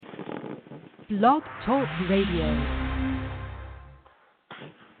Blog Talk Radio.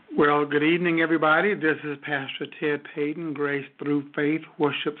 Well, good evening, everybody. This is Pastor Ted Payton, Grace Through Faith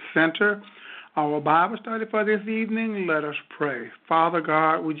Worship Center. Our Bible study for this evening, let us pray. Father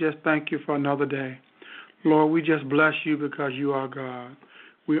God, we just thank you for another day. Lord, we just bless you because you are God.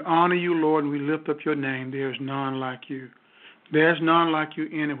 We honor you, Lord, and we lift up your name. There is none like you. There's none like you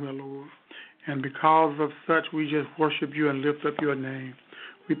anywhere, Lord. And because of such, we just worship you and lift up your name.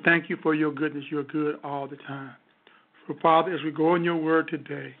 We thank you for your goodness. You're good all the time. So, Father, as we go in your word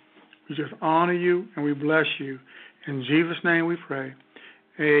today, we just honor you and we bless you. In Jesus' name we pray.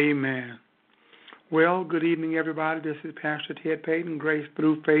 Amen. Well, good evening, everybody. This is Pastor Ted Payton, Grace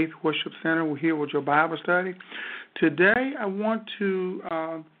Through Faith Worship Center. We're here with your Bible study. Today, I want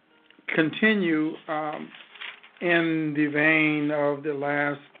to continue in the vein of the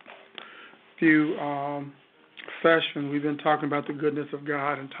last few sessions. We've been talking about the goodness of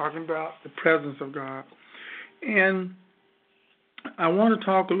God and talking about the presence of God. And I want to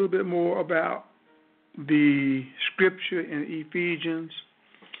talk a little bit more about the scripture in Ephesians,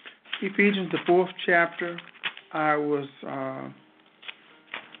 the 4th chapter. I was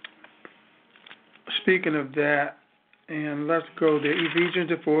speaking of that, and let's go there. Ephesians,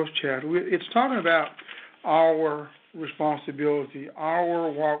 the 4th chapter. It's talking about our responsibility,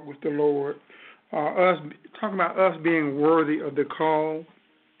 our walk with the Lord, talking about us being worthy of the call.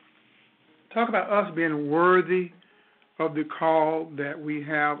 Talk about us being worthy of the call that we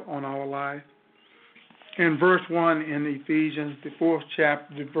have on our life. In verse 1 in Ephesians, the 4th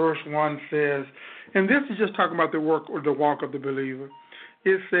chapter, verse 1 says, and this is just talking about the work or the walk of the believer.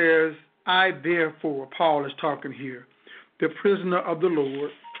 It says, I therefore, Paul is talking here, the prisoner of the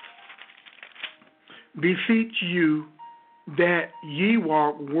Lord, beseech you that ye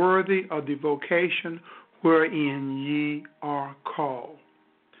walk worthy of the vocation wherein ye are called.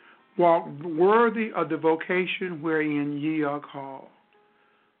 Walk worthy of the vocation wherein ye are called,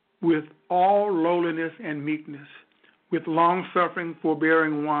 with all lowliness and meekness, with long-suffering,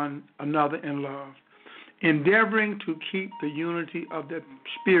 forbearing one another in love, endeavoring to keep the unity of the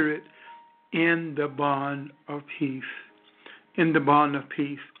Spirit in the bond of peace. In the bond of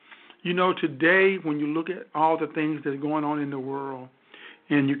peace. You know, today, when you look at all the things that are going on in the world,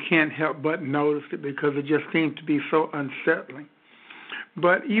 and you can't help but notice it because it just seems to be so unsettling.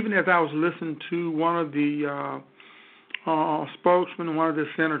 But even as I was listening to one of the spokesman, one of the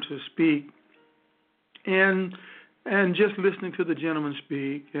senators speak, and just listening to the gentleman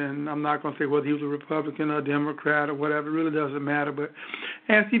speak, and I'm not going to say whether he was a Republican or a Democrat or whatever, it really doesn't matter, but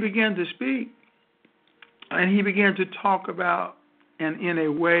as he began to speak, and he began to talk about, and in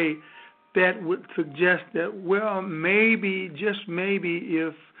a way that would suggest that, well, maybe, just maybe,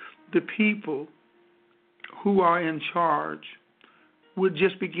 if the people who are in charge would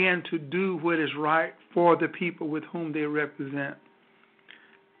just begin to do what is right for the people with whom they represent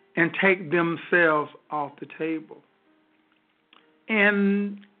and take themselves off the table.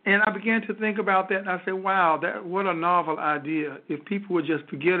 And I began to think about that, and I said, wow, what a novel idea. If people would just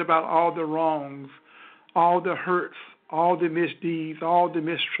forget about all the wrongs, all the hurts, all the misdeeds, all the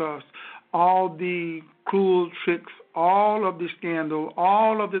mistrust, all the cruel tricks, all of the scandal,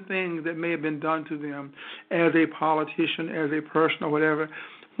 all of the things that may have been done to them as a politician, as a person or whatever.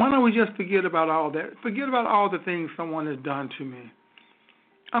 Why don't we just forget about all that? Forget about all the things someone has done to me.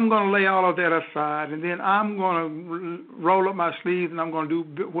 I'm going to lay all of that aside, and then I'm going to roll up my sleeves, and I'm going to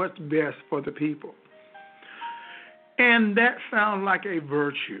do what's best for the people. And that sounds like a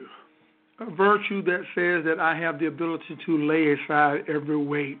virtue that says that I have the ability to lay aside every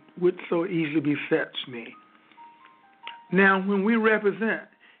weight which so easily besets me. Now, when we represent,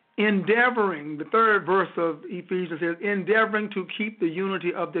 endeavoring, the 3rd verse of Ephesians says, endeavoring to keep the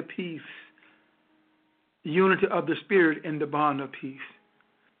unity of the peace, unity of the Spirit in the bond of peace.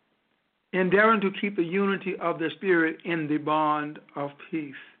 Endeavoring to keep the unity of the Spirit in the bond of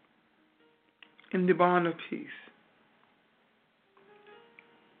peace. In the bond of peace.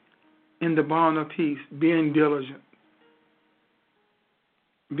 In the bond of peace, being diligent,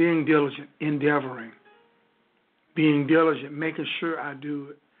 endeavoring, being diligent, making sure I do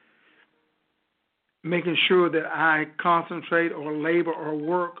it, making sure that I concentrate or labor or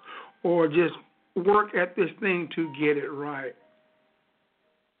work or just work at this thing to get it right.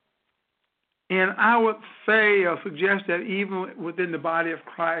 And I would say or suggest that even within the body of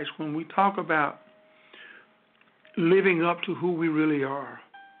Christ, when we talk about living up to who we really are,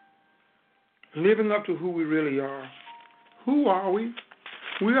 living up to who we really are. Who are we?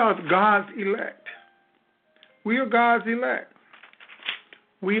 We are God's elect. We are God's elect.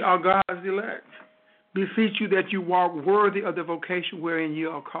 We are God's elect. Beseech you that you walk worthy of the vocation wherein you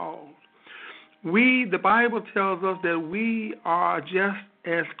are called. The Bible tells us that we are just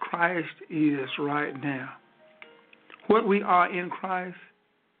as Christ is right now. What we are in Christ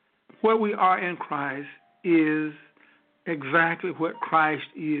is exactly what Christ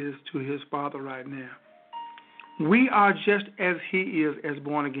is to his Father right now. We are just as he is as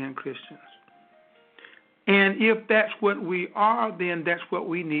born-again Christians. And if that's what we are, then that's what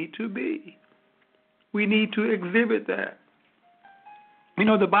we need to be. We need to exhibit that. You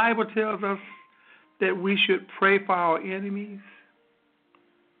know, the Bible tells us that we should pray for our enemies.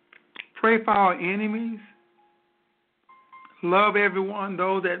 Pray for our enemies. Love everyone,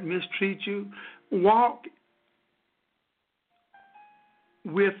 those that mistreat you. Walk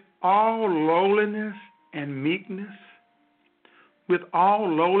with all lowliness and meekness. With all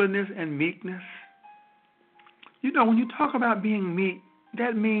lowliness and meekness. You know, when you talk about being meek,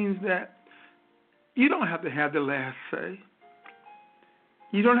 that means that you don't have to have the last say.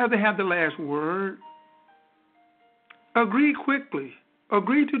 You don't have to have the last word. Agree quickly.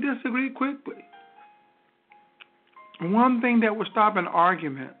 Agree to disagree quickly. One thing that will stop an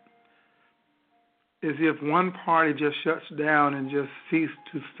argument is if one party just shuts down and just ceases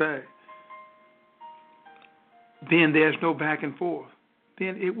to say. Then there's no back and forth.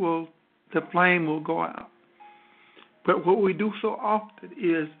 Then the flame will go out. But what we do so often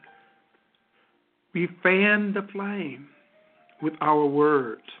is we fan the flame with our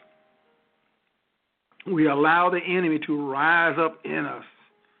words. We allow the enemy to rise up in us,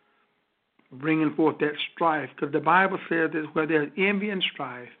 bringing forth that strife. Because the Bible says that where there's envy and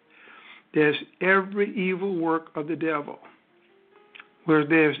strife, there's every evil work of the devil. Where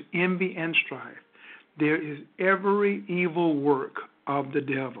there's envy and strife, there is every evil work of the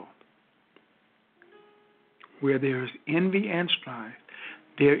devil. Where there is envy and strife,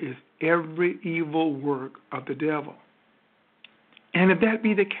 there is every evil work of the devil. And if that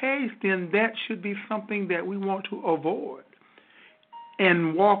be the case, then that should be something that we want to avoid.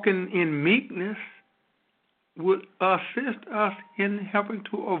 And walking in meekness would assist us in helping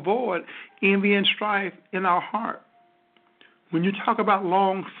to avoid envy and strife in our heart. When you talk about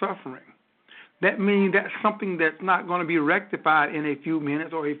long suffering, that means that's something that's not going to be rectified in a few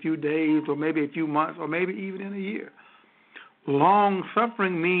minutes or a few days or maybe a few months or maybe even in a year. Long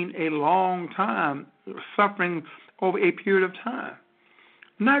suffering means a long time, suffering over a period of time.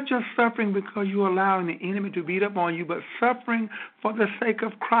 Not just suffering because you're allowing the enemy to beat up on you, but suffering for the sake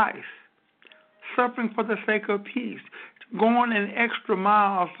of Christ, suffering for the sake of peace, going an extra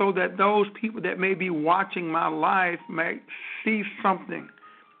mile so that those people that may be watching my life may see something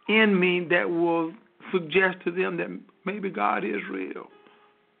in me that will suggest to them that maybe God is real.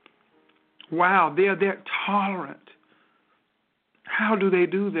 Wow, they're that tolerant. How do they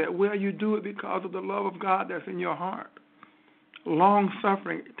do that? Well, you do it because of the love of God that's in your heart. Long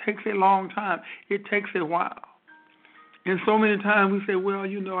suffering, it takes a long time. It takes a while. And so many times we say, well,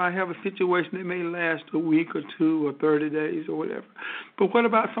 you know, I have a situation that may last a week or 2 or 30 days or whatever. But what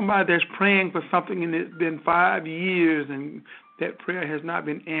about somebody that's praying for something and it's been 5 years and that prayer has not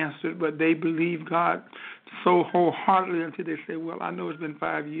been answered, but they believe God so wholeheartedly until they say, well, I know it's been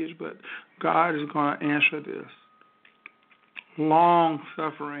 5 years, but God is going to answer this. Long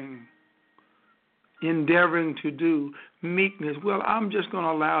suffering, endeavoring to do, meekness. Well, I'm just going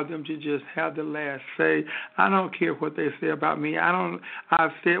to allow them to just have the last say. I don't care what they say about me.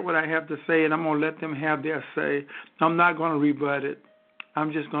 I've said what I have to say, and I'm going to let them have their say. I'm not going to rebut it.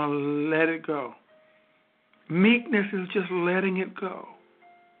 I'm just going to let it go. Meekness is just letting it go.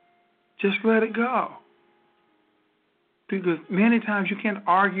 Just let it go. Because many times you can't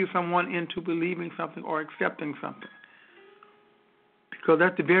argue someone into believing something or accepting something. Because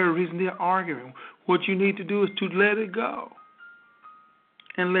that's the very reason they're arguing. What you need to do is to let it go.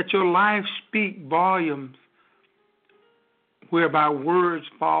 And let your life speak volumes whereby words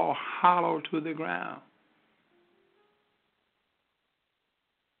fall hollow to the ground.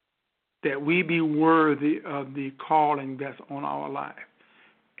 That we be worthy of the calling that's on our life.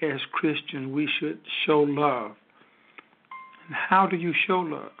 As Christians, we should show love. And how do you show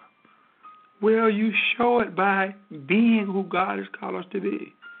love? Well, you show it by being who God has called us to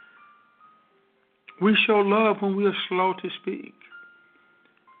be. We show love when we are slow to speak.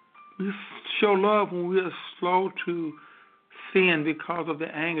 We show love when we are slow to sin because of the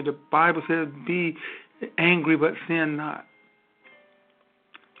anger. The Bible says, be angry but sin not.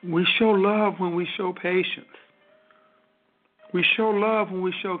 We show love when we show patience. We show love when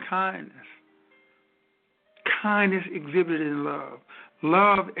we show kindness. Kindness exhibited in love.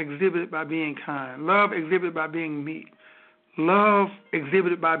 Love exhibited by being kind. Love exhibited by being meek. Love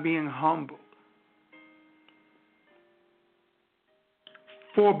exhibited by being humble.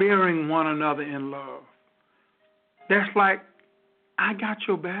 forbearing one another in love. That's like, I got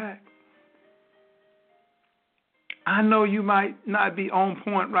your back. I know you might not be on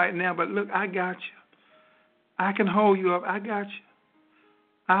point right now, but look, I got you. I can hold you up. I got you.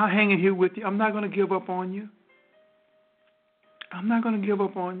 I'll hang in here with you. I'm not going to give up on you. I'm not going to give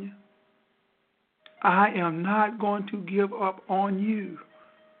up on you. I am not going to give up on you.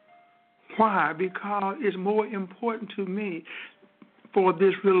 Why? Because it's more important to me for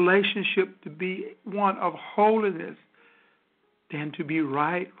this relationship to be one of holiness than to be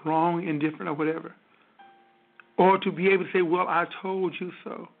right, wrong, indifferent, or whatever. Or to be able to say, well, I told you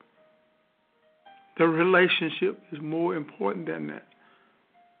so. The relationship is more important than that.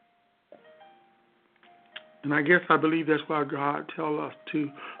 And I guess I believe that's why God tells us to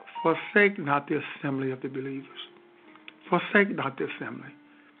forsake not the assembly of the believers. Forsake not the assembly.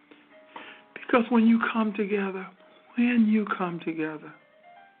 Because when you come together,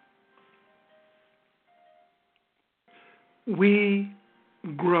 we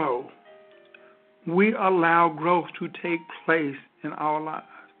grow. We allow growth to take place in our lives.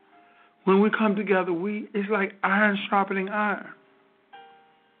 When we come together, it's like iron sharpening iron.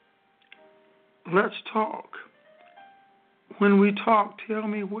 Let's talk. When we talk, tell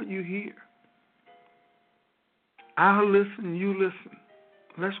me what you hear. I'll listen, you listen.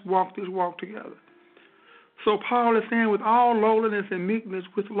 Let's walk this walk together. So Paul is saying, with all lowliness and meekness,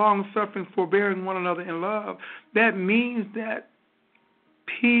 with long-suffering, forbearing one another in love, that means that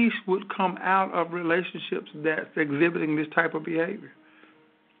peace would come out of relationships that's exhibiting this type of behavior.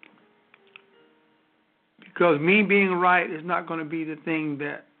 Because me being right is not going to be the thing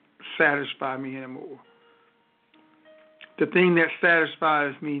that satisfies me anymore. The thing that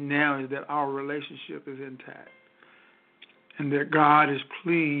satisfies me now is that our relationship is intact and that God is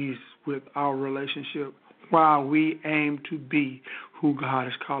pleased with our relationship while we aim to be who God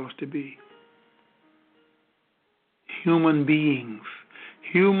has called us to be. Human beings,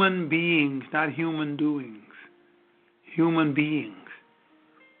 not human doings. Human beings.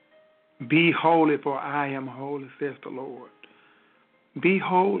 Be holy, for I am holy, says the Lord. Be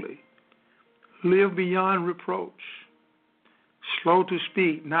holy. Live beyond reproach. Slow to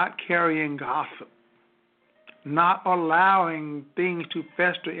speak, not carrying gossip. Not allowing things to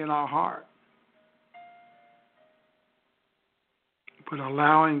fester in our heart. But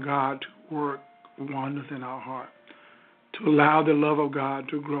allowing God to work wonders in our heart. To allow the love of God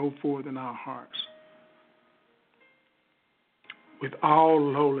to grow forth in our hearts. With all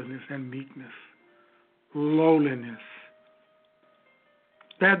lowliness and meekness. Lowliness.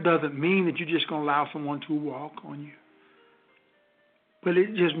 That doesn't mean that you're just going to allow someone to walk on you. But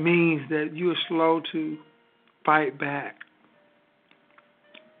it just means that you're slow to fight back.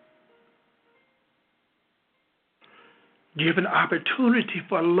 Give an opportunity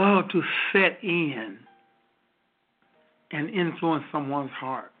for love to set in and influence someone's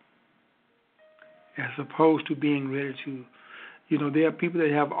heart, as opposed to being ready to, there are people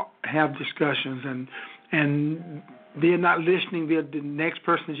that have discussions and they're not listening. The next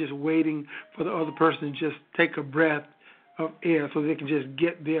person is just waiting for the other person to just take a breath of air so they can just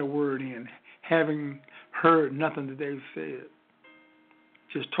get their word in, having heard nothing that they've said,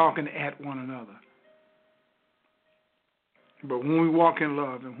 just talking at one another. But when we walk in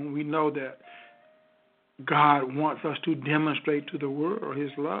love and when we know that God wants us to demonstrate to the world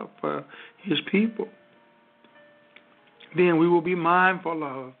His love for His people, then we will be mindful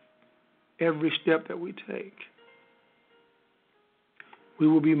of every step that we take. We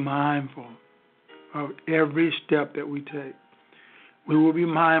will be mindful of every step that we take. We will be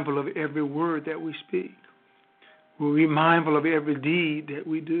mindful of every word that we speak. We will be mindful of every deed that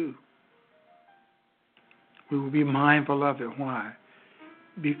we do. We will be mindful of it. Why?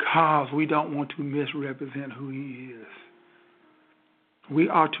 Because we don't want to misrepresent who He is. We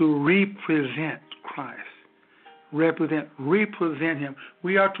are to represent Christ. Represent Him.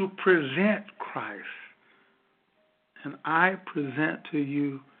 We are to present Christ. And I present to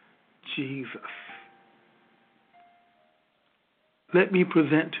you Jesus. Let me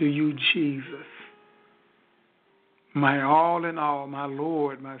present to you Jesus, my all in all, my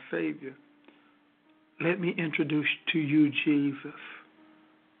Lord, my Savior. Let me introduce to you Jesus.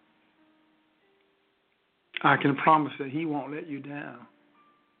 I can promise that He won't let you down.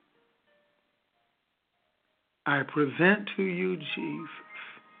 I present to you Jesus,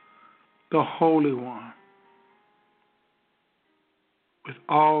 the Holy One, with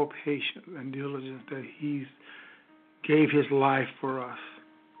all patience and diligence that He gave His life for us.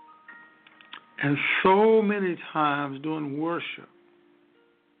 And so many times during worship,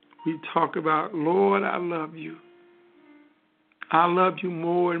 we talk about, Lord, I love you. I love you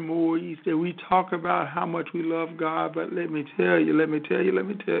more and more each day. We talk about how much we love God, but let me tell you,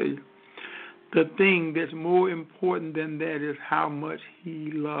 the thing that's more important than that is how much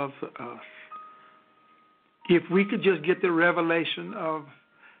He loves us. If we could just get the revelation of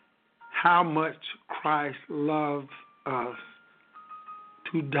how much Christ loves us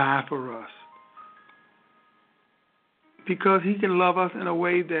to die for us, because He can love us in a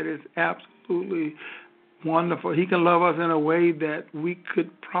way that is absolutely wonderful. He can love us in a way that we could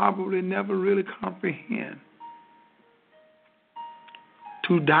probably never really comprehend.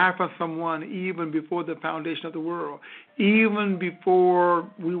 To die for someone even before the foundation of the world. Even before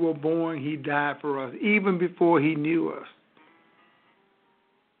we were born, He died for us. Even before He knew us,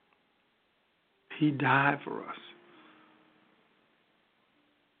 He died for us.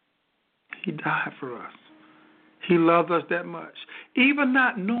 He died for us. He loved us that much. Even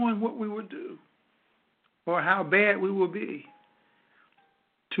not knowing what we would do or how bad we will be.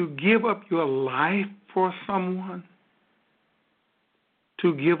 To give up your life for someone,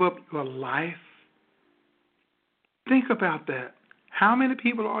 to give up your life. Think about that. How many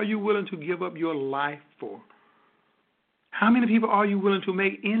people are you willing to give up your life for? How many people are you willing to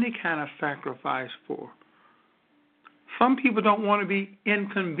make any kind of sacrifice for? Some people don't want to be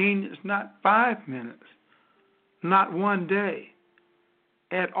inconvenienced, not 5 minutes, not one day,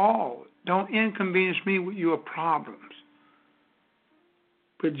 at all. Don't inconvenience me with your problems.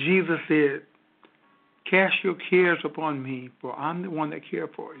 But Jesus said, cast your cares upon me, for I'm the one that cares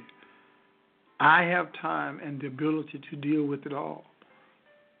for you. I have time and the ability to deal with it all.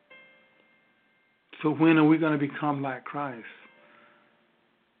 So when are we going to become like Christ?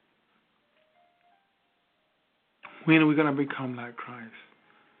 When are we going to become like Christ?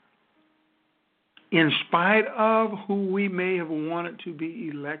 In spite of who we may have wanted to be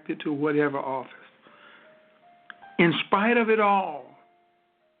elected to whatever office, in spite of it all,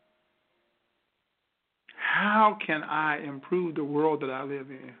 how can I improve the world that I live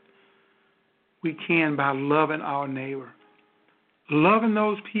in? We can by loving our neighbor. Loving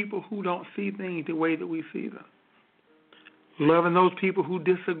those people who don't see things the way that we see them. Loving those people who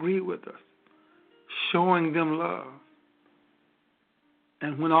disagree with us. Showing them love.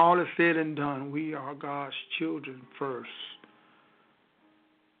 And when all is said and done, we are God's children first.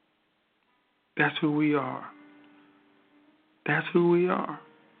 That's who we are. That's who we are.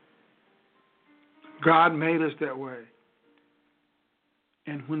 God made us that way.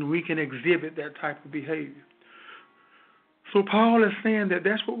 And when we can exhibit that type of behavior. So Paul is saying that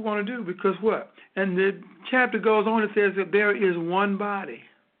that's what we want to do, because what? And the chapter goes on and says that there is one body.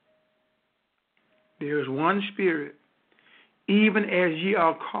 There is one Spirit, even as ye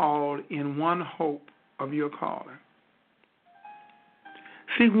are called in one hope of your calling.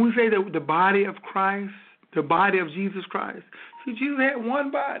 See, when we say that the body of Christ, the body of Jesus Christ, see, Jesus had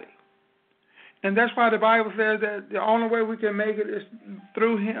one body. And that's why the Bible says that the only way we can make it is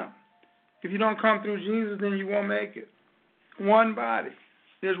through Him. If you don't come through Jesus, then you won't make it. One body.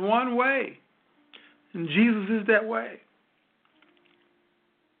 There's one way. And Jesus is that way.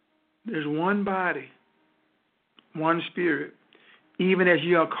 There's one body, one Spirit, even as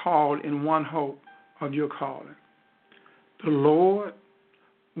you are called in one hope of your calling. The Lord,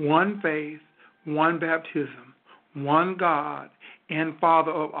 one faith, one baptism, one God and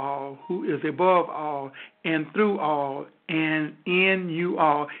Father of all, who is above all and through all and in you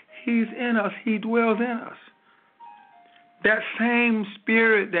all. He's in us. He dwells in us. That same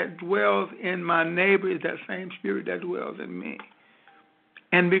Spirit that dwells in my neighbor is that same Spirit that dwells in me.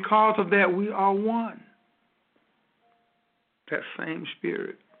 And because of that, we are one. That same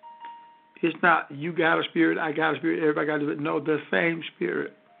Spirit. It's not you got a spirit, I got a spirit, everybody got a spirit. No, the same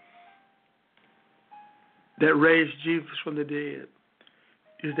Spirit that raised Jesus from the dead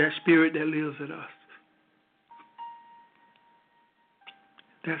is that Spirit that lives in us.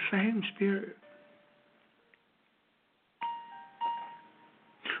 That same Spirit.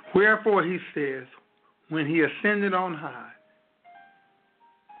 Wherefore he says, when he ascended on high,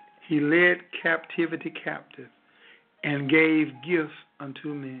 he led captivity captive and gave gifts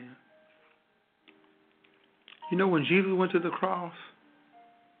unto men. You know, when Jesus went to the cross,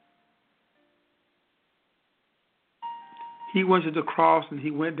 he went to the cross and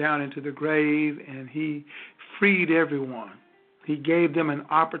he went down into the grave and he freed everyone. He gave them an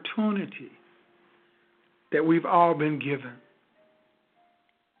opportunity that we've all been given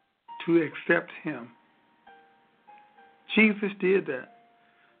to accept him. Jesus did that.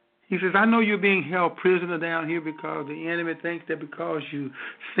 He says, I know you're being held prisoner down here because the enemy thinks that because you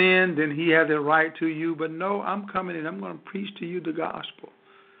sinned, then he has a right to you. But no, I'm coming and I'm going to preach to you the gospel.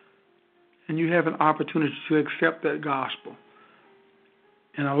 And you have an opportunity to accept that gospel.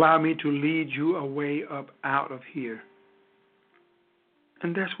 and allow me to lead you away up out of here.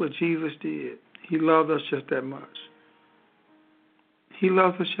 And that's what Jesus did. He loved us just that much. He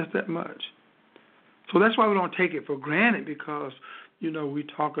loves us just that much. So that's why we don't take it for granted, because, we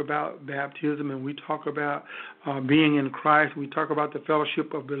talk about baptism and we talk about being in Christ. We talk about the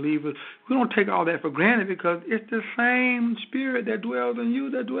fellowship of believers. We don't take all that for granted, because it's the same Spirit that dwells in you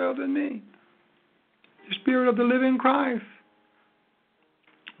that dwells in me. The Spirit of the living Christ.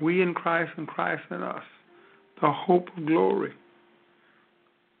 We in Christ and Christ in us. The hope of glory.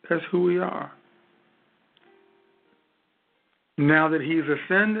 That's who we are. Now that he's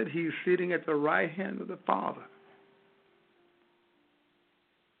ascended, he's sitting at the right hand of the Father.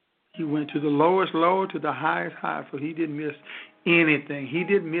 He went to the lowest low, to the highest high, so he didn't miss anything. He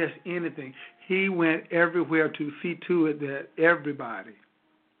didn't miss anything. He went everywhere to see to it that everybody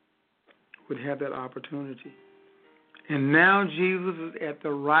would have that opportunity. And now Jesus is at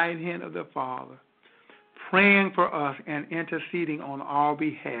the right hand of the Father, praying for us and interceding on our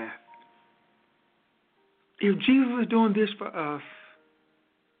behalf. If Jesus is doing this for us,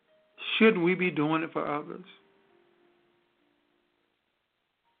 shouldn't we be doing it for others?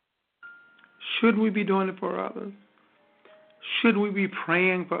 Shouldn't we be doing it for others? Should we be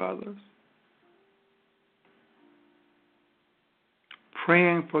praying for others?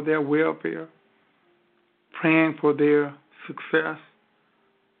 Praying for their welfare, praying for their success,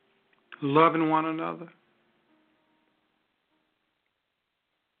 loving one another.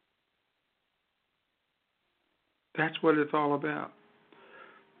 That's what it's all about.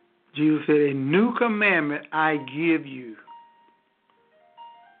 Jesus said, a new commandment I give you.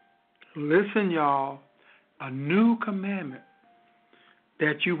 Listen, y'all, a new commandment,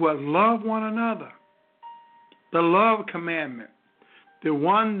 that you will love one another. The love commandment, the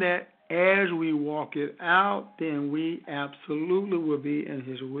one that as we walk it out, then we absolutely will be in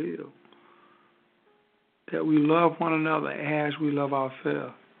his will. That we love one another as we love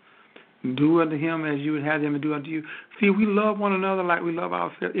ourselves. Do unto him as you would have them to do unto you. See, if we love one another like we love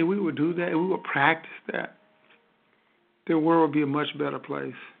ourselves, if we would do that, if we would practice that, the world would be a much better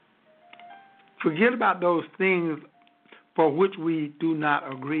place. Forget about those things for which we do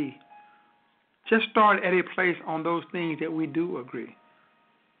not agree. Just start at a place on those things that we do agree.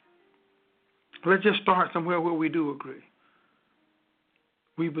 Let's just start somewhere where we do agree.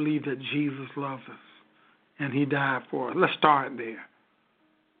 We believe that Jesus loves us and he died for us. Let's start there.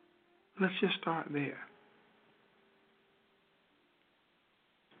 Let's just start there.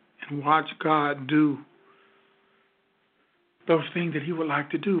 And watch God do those things that he would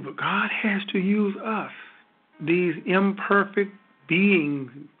like to do. But God has to use us, these imperfect beings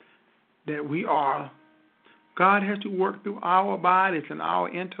that we are. God has to work through our bodies and our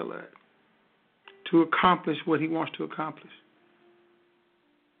intellect to accomplish what he wants to accomplish.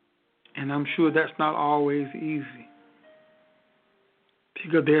 And I'm sure that's not always easy.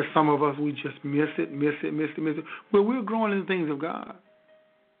 Because there's some of us, we just miss it. Well, we're growing in the things of God.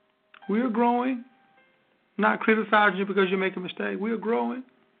 We're growing. Not criticizing you because you make a mistake. We're growing.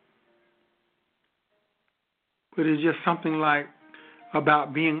 But it's just something like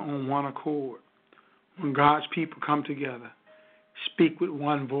about being on one accord. When God's people come together, speak with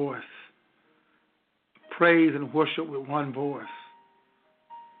one voice, praise and worship with one voice.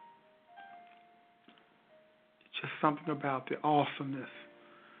 It's just something about the awesomeness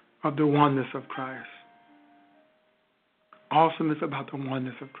of the oneness of Christ. Awesomeness about the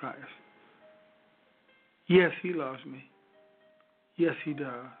oneness of Christ. Yes, he loves me. Yes, he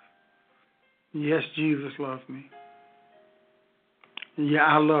does. Yes, Jesus loves me. Yeah,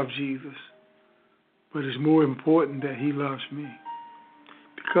 I love Jesus. But it's more important that he loves me.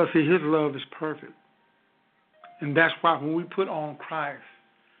 Because his love is perfect. And that's why when we put on Christ,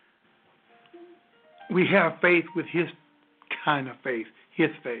 we have faith with his kind of faith,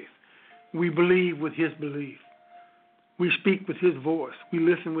 his faith. We believe with his belief. We speak with his voice. We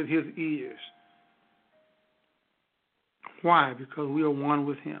listen with his ears. Why? Because we are one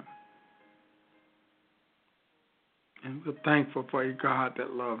with him. And we're thankful for a God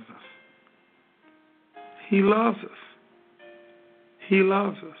that loves us. He loves us. He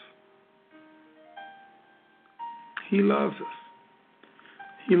loves us. He loves us.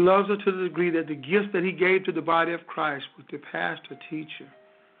 He loves us to the degree that the gifts that he gave to the body of Christ was the pastor, teacher,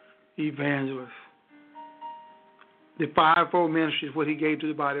 evangelist. The fivefold ministry is what he gave to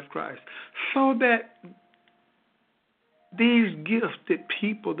the body of Christ. So that these gifted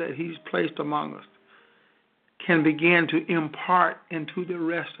people that he's placed among us can begin to impart into the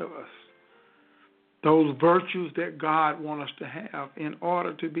rest of us those virtues that God wants us to have in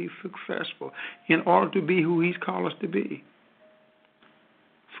order to be successful, in order to be who he's called us to be.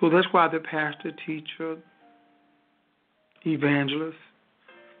 So that's why the pastor, teacher, evangelist,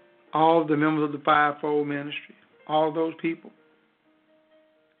 all the members of the fivefold ministry, all those people,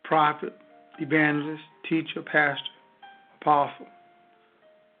 prophet, evangelist, teacher, pastor, apostle,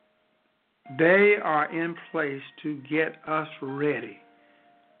 they are in place to get us ready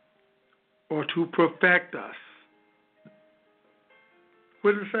or to perfect us.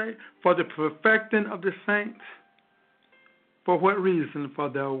 What did it say? For the perfecting of the saints. For what reason? For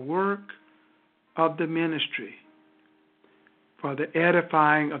the work of the ministry. For the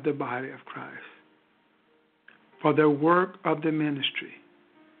edifying of the body of Christ. For the work of the ministry.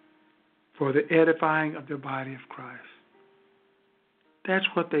 For the edifying of the body of Christ. That's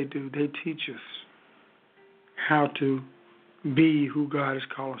what they do. They teach us how to be who God has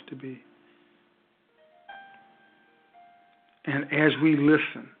called us to be. And as we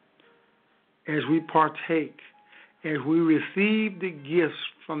listen, as we partake, as we receive the gifts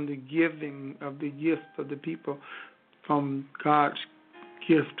from the giving of the gift of the people, from God's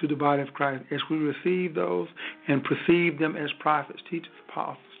gift to the body of Christ, as we receive those and perceive them as prophets, teachers,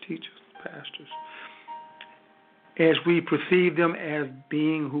 apostles, teachers, pastors, as we perceive them as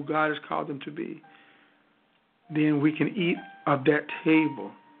being who God has called them to be, then we can eat of that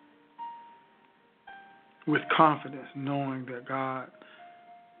table with confidence, knowing that God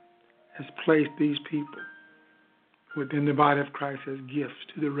has placed these people within the body of Christ as gifts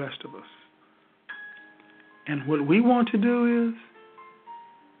to the rest of us. And what we want to do is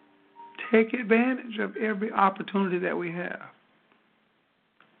take advantage of every opportunity that we have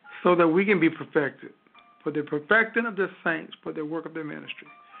so that we can be perfected, for the perfecting of the saints, for the work of the ministry,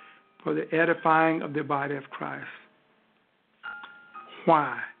 for the edifying of the body of Christ.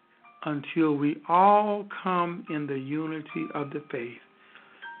 Why? Until we all come in the unity of the faith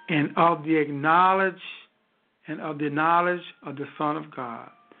and of the knowledge of the Son of God,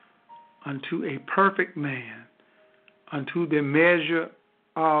 unto a perfect man, unto the measure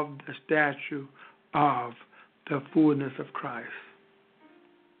of the stature of the fullness of Christ.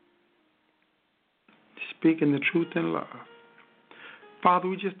 Speaking the truth in love. Father,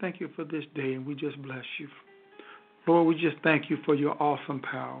 we just thank you for this day, and we just bless you. Lord, we just thank you for your awesome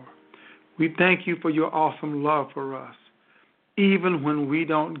power. We thank you for your awesome love for us. Even when we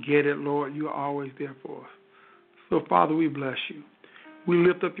don't get it, Lord, you're always there for us. So, Father, we bless you. We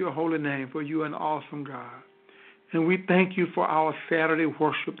lift up your holy name, for you are an awesome God. And we thank you for our Saturday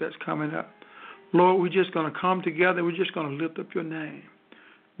worship that's coming up. Lord, we're just going to come together. We're just going to lift up your name.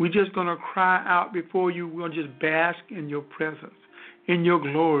 We're just going to cry out before you. We're going to just bask in your presence, in your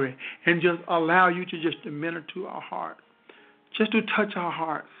glory, and just allow you to just minister to our heart, just to touch our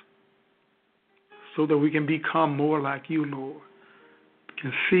hearts so that we can become more like you, Lord. We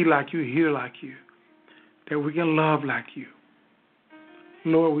can see like you, hear like you, that we can love like you.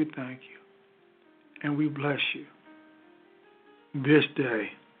 Lord, we thank you, and we bless you this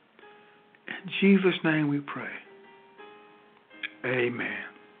day. In Jesus' name we pray. Amen.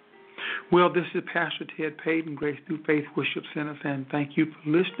 Well, this is Pastor Ted Payton, Grace Through Faith Worship Center, saying thank you for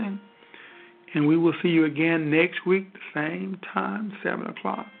listening. And we will see you again next week, the same time, 7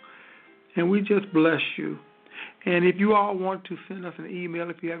 o'clock. And we just bless you. And if you all want to send us an email,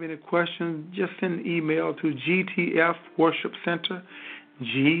 if you have any questions, just send an email to GTF Worship Center,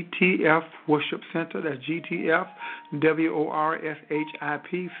 GTF Worship Center, that's GTF,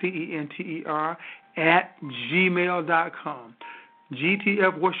 WORSHIPCENTER, @gmail.com.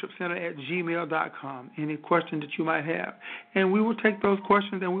 GTF Worship Center @gmail.com. Any questions that you might have. And we will take those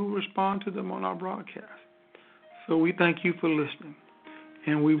questions and we will respond to them on our broadcast. So we thank you for listening.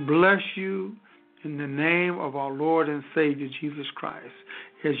 And we bless you in the name of our Lord and Savior, Jesus Christ,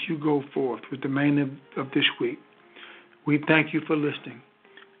 as you go forth with the remainder of this week. We thank you for listening.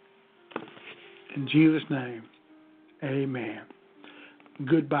 In Jesus' name, amen.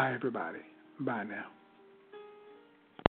 Goodbye, everybody. Bye now.